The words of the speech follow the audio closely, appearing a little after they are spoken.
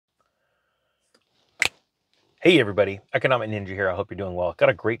Hey everybody, Economic Ninja here. I hope you're doing well. Got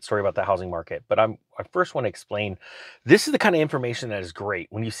a great story about the housing market, but I first want to explain this is the kind of information that is great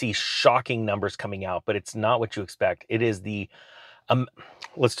when you see shocking numbers coming out, but it's not what you expect. It is the um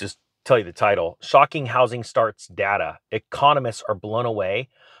let's just tell you the title. Shocking housing starts data. Economists are blown away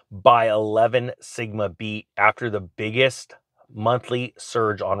by 11 sigma beat after the biggest monthly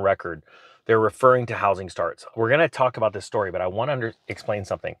surge on record. They're referring to housing starts. We're going to talk about this story, but I want to explain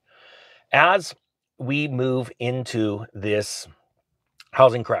something. As we move into this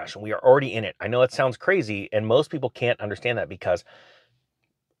housing crash, and we are already in it. I know it sounds crazy, and most people can't understand that because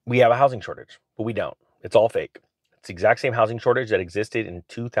we have a housing shortage, but we don't. It's all fake. It's the exact same housing shortage that existed in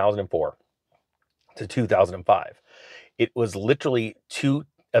 2004 to 2005. It was literally two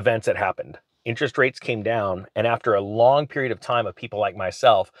events that happened. Interest rates came down, and after a long period of time of people like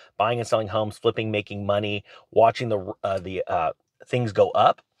myself buying and selling homes, flipping, making money, watching the things go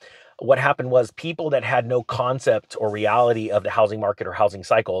up, what happened was people that had no concept or reality of the housing market or housing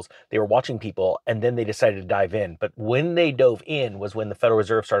cycles, they were watching people and then they decided to dive in. But when they dove in was when the Federal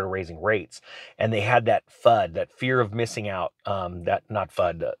Reserve started raising rates, and they had that FUD, that fear of missing out, that not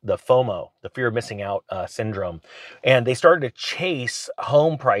FUD, the FOMO, the fear of missing out syndrome. And they started to chase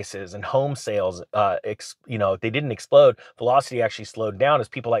home prices and home sales. They didn't explode. Velocity actually slowed down as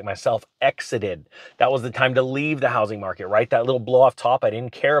people like myself exited. That was the time to leave the housing market, right? That little blow off top, I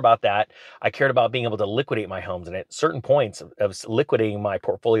didn't care about that. I cared about being able to liquidate my homes. And at certain points of liquidating my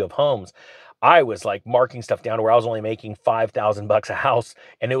portfolio of homes, I was like marking stuff down to where I was only making 5,000 bucks a house,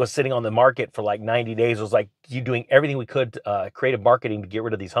 and it was sitting on the market for like 90 days. It was like you doing everything we could, creative marketing to get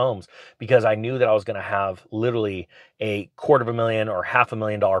rid of these homes, because I knew that I was going to have literally $250,000 or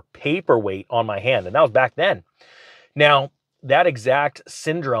 $500,000 paperweight on my hand. And that was back then. Now, that exact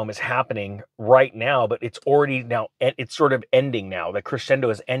syndrome is happening right now, but it's already now, it's sort of ending now. The crescendo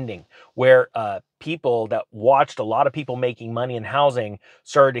is ending, where people that watched a lot of people making money in housing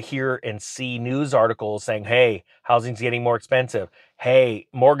started to hear and see news articles saying, hey, housing's getting more expensive. Hey,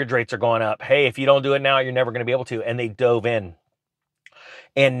 mortgage rates are going up. Hey, if you don't do it now, you're never going to be able to. And they dove in.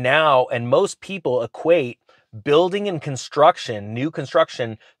 And most people equate building and construction, new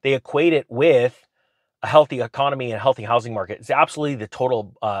construction, they equate it with a healthy economy and a healthy housing market. It's absolutely the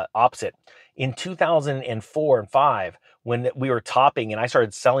total opposite. In 2004 and 5, when we were topping and I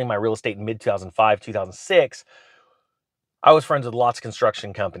started selling my real estate in mid 2005, 2006, I was friends with lots of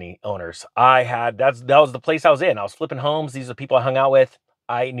construction company owners. That was the place I was in. I was flipping homes. These are the people I hung out with.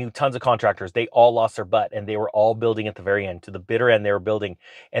 I knew tons of contractors. They all lost their butt, and they were all building at the very end. To the bitter end, they were building,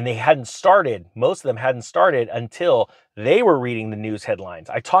 and they hadn't started. Most of them hadn't started until they were reading the news headlines.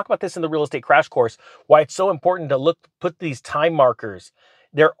 I talk about this in the real estate crash course, why it's so important to put these time markers.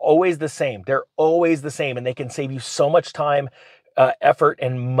 They're always the same. They're always the same, and they can save you so much time, effort,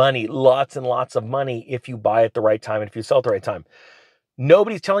 and money, lots and lots of money, if you buy at the right time and if you sell at the right time.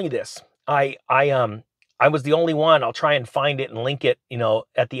 Nobody's telling you this. I was the only one. I'll try and find it and link it,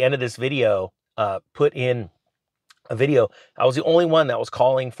 at the end of this video, put in a video. I was the only one that was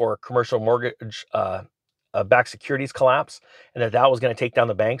calling for commercial mortgage backed securities collapse, and that was going to take down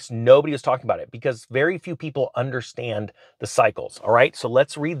the banks. Nobody was talking about it because very few people understand the cycles. All right, so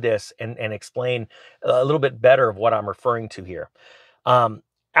let's read this and explain a little bit better of what I'm referring to here.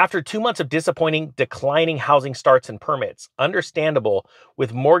 After 2 months of disappointing, declining housing starts and permits, understandable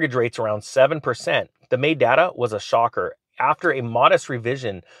with mortgage rates around 7%, the May data was a shocker. After a modest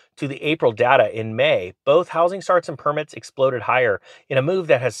revision to the April data in May, both housing starts and permits exploded higher in a move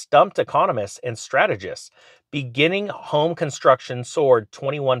that has stumped economists and strategists. Beginning home construction soared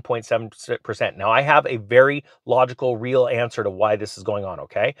 21.7%. Now, I have a very logical, real answer to why this is going on,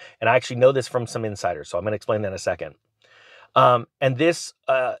 okay? And I actually know this from some insiders, so I'm going to explain that in a second. And this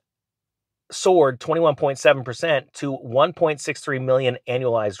soared 21.7% to 1.63 million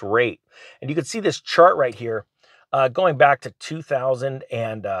annualized rate. And you can see this chart right here, going back to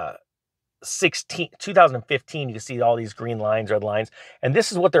 2015, you can see all these green lines, red lines. And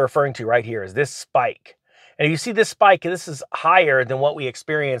this is what they're referring to right here, is this spike. And you see this spike, this is higher than what we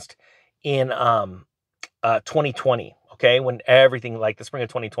experienced in 2020. Okay, when everything, like the spring of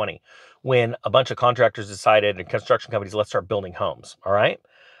 2020, when a bunch of contractors decided and construction companies, let's start building homes. All right.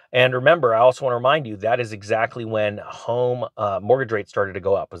 And remember, I also want to remind you that is exactly when home mortgage rates started to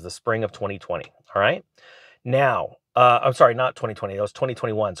go up, was the spring of 2020. All right. Now, I'm sorry, not 2020. That was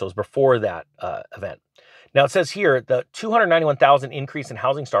 2021. So it was before that event. Now it says here the 291,000 increase in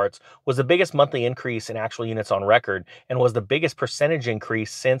housing starts was the biggest monthly increase in actual units on record and was the biggest percentage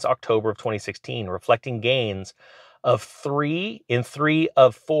increase since October of 2016, reflecting gains of 3 in 3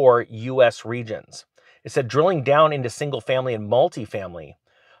 of 4 U.S. regions. It said drilling down into single family and multifamily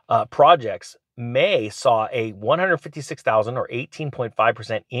projects, May saw a 156,000 or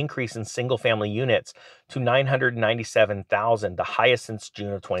 18.5% increase in single family units to 997,000, the highest since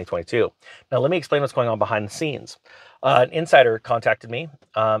June of 2022. Now, let me explain what's going on behind the scenes. An insider contacted me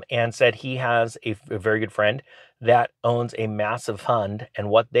and said he has a very good friend that owns a massive fund. And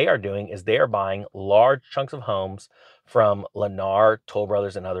what they are doing is they are buying large chunks of homes from Lennar, Toll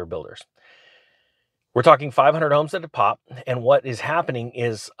Brothers, and other builders. We're talking 500 homes at a pop. And what is happening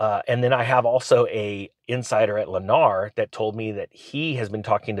is, and then I have also a insider at Lennar that told me that he has been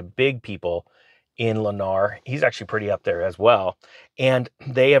talking to big people in Lennar. He's actually pretty up there as well. And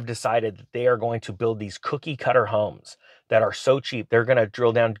they have decided that they are going to build these cookie cutter homes that are so cheap. They're going to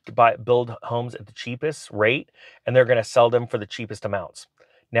drill down, build homes at the cheapest rate, and they're going to sell them for the cheapest amounts.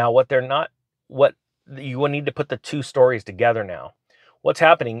 Now, what you will need to put the two stories together now. What's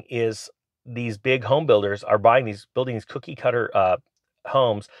happening is these big home builders are building these cookie cutter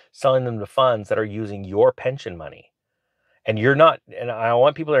homes, selling them to funds that are using your pension money. And and I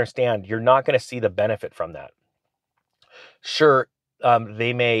want people to understand, you're not going to see the benefit from that. Sure,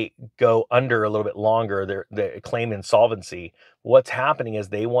 they may go under a little bit longer, they claim insolvency. What's happening is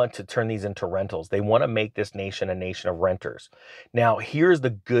they want to turn these into rentals. They want to make this nation a nation of renters. Now, here's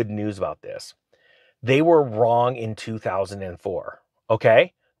the good news about this. They were wrong in 2004,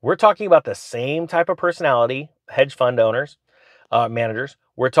 okay? We're talking about the same type of personality, hedge fund owners, managers.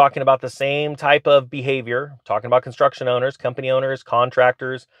 We're talking about the same type of behavior, talking about construction owners, company owners,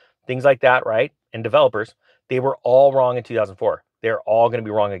 contractors, things like that, right? And developers. They were all wrong in 2004. They're all going to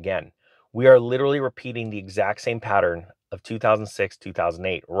be wrong again. We are literally repeating the exact same pattern of 2006,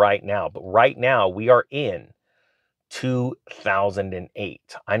 2008 right now. But right now, we are in 2008.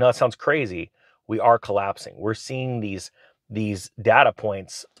 I know that sounds crazy. We are collapsing. We're seeing these data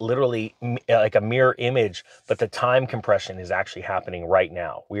points literally like a mirror image, but the time compression is actually happening right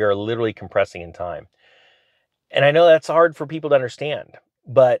now. We are literally compressing in time. And I know that's hard for people to understand,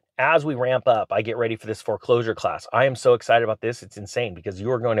 but as we ramp up, I get ready for this foreclosure class. I am so excited about this. It's insane because you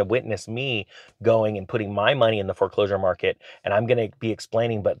are going to witness me going and putting my money in the foreclosure market. And I'm going to be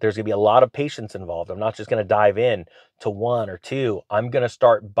explaining, but there's going to be a lot of patience involved. I'm not just going to dive in to one or two. I'm going to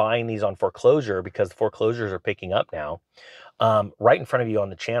start buying these on foreclosure because the foreclosures are picking up now. Right in front of you on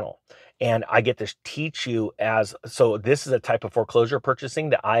the channel. And I get to teach you so this is a type of foreclosure purchasing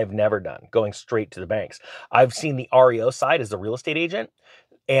that I have never done, going straight to the banks. I've seen the REO side as a real estate agent,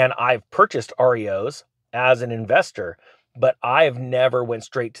 and I've purchased REOs as an investor, but I've never went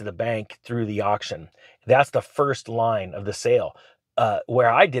straight to the bank through the auction. That's the first line of the sale.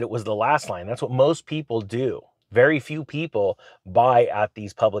 Where I did it was the last line. That's what most people do. Very few people buy at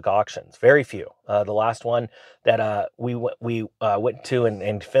these public auctions. Very few. The last one that we went to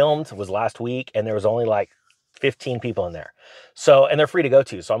and filmed was last week, and there was only like 15 people in there. So, and they're free to go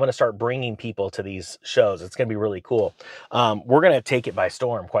to. So I'm going to start bringing people to these shows. It's going to be really cool. We're going to take it by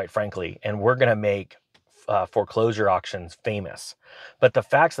storm, quite frankly, and we're going to make foreclosure auctions famous. But the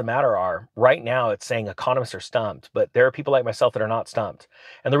facts of the matter are, right now it's saying economists are stumped, but there are people like myself that are not stumped.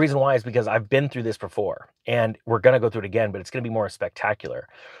 And the reason why is because I've been through this before, and we're going to go through it again, but it's going to be more spectacular.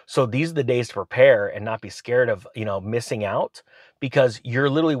 So these are the days to prepare and not be scared of, missing out, because you're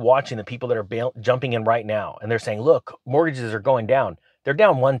literally watching the people that are jumping in right now, and they're saying, look, mortgages are going down. They're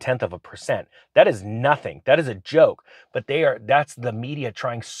down 0.1%. That is nothing. That is a joke. But that's the media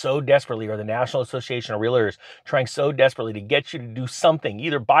trying so desperately, or the National Association of Realtors trying so desperately to get you to do something,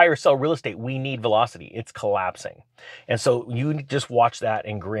 either buy or sell real estate. We need velocity. It's collapsing. And so you just watch that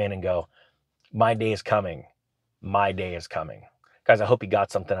and grin and go, my day is coming. My day is coming. Guys, I hope you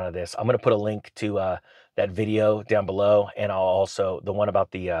got something out of this. I'm going to put a link to that video down below. And I'll also, the one about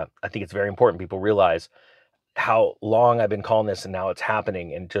I think it's very important people realize how long I've been calling this, and now it's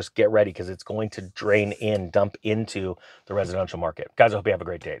happening. And just get ready, because it's going to dump into the residential market. Guys, I hope you have a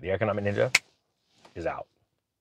great day. The Economic Ninja is out.